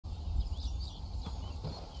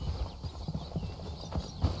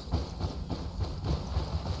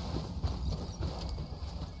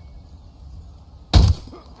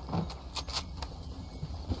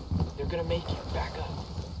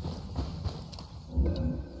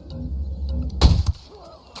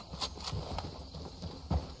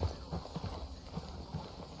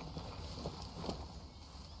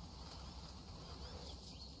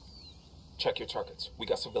Check your targets. We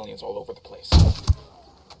got civilians all over the place.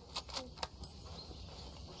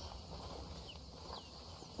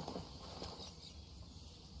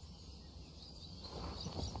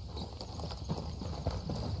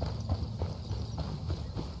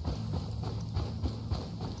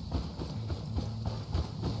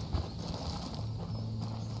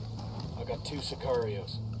 I got 2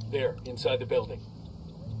 Sicarios. There, inside the building.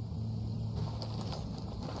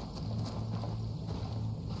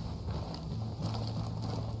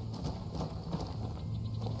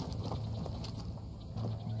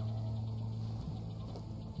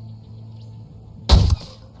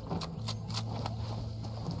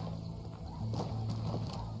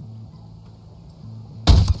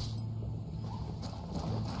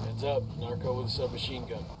 Heads up, narco with a submachine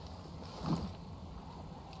gun.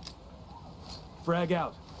 Frag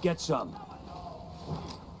out. Get some.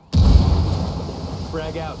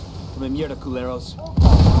 Frag out. Come in mierda, culeros.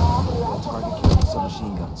 Target killed with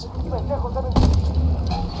submachine guns.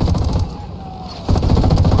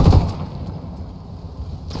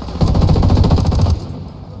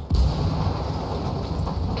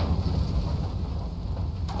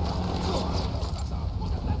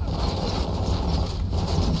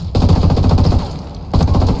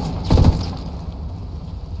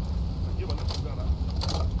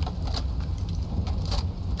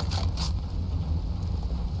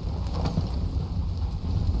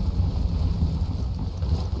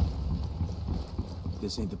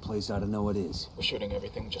 This ain't the place I don't know it is. We're shooting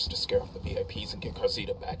everything just to scare off the VIPs and get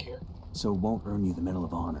Carzita back here. So it won't earn you the Medal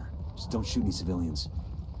of Honor. Just don't shoot any civilians.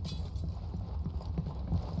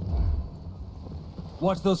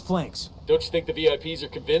 Watch those flanks. Don't you think the VIPs are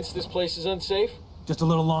convinced this place is unsafe? Just a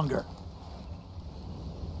little longer.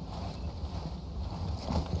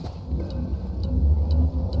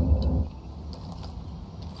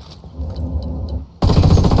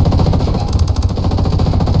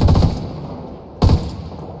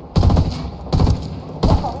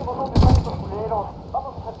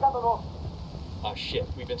 Ah shit,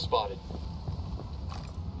 we've been spotted.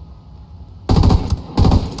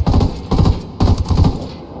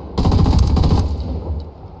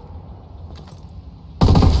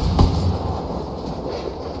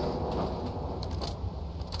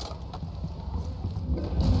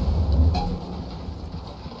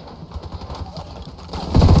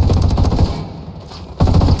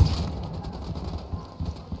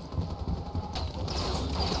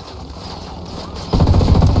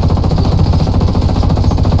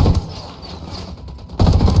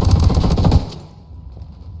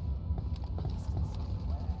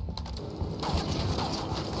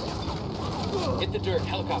 Hit the dirt,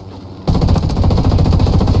 helicopter.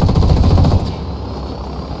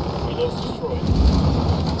 Reload's destroyed.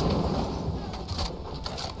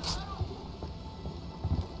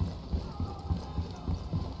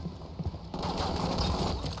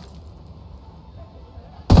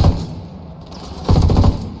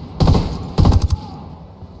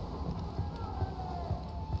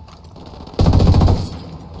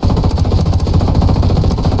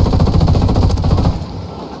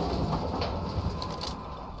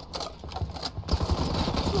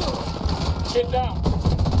 Get down!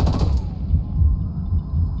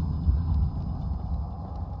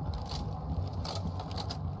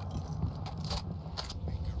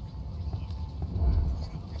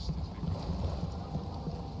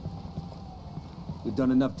 We've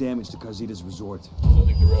done enough damage to Carzita's resort. I don't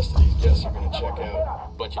think the rest of these guests are gonna check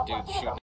out. Bunch of dudes shooting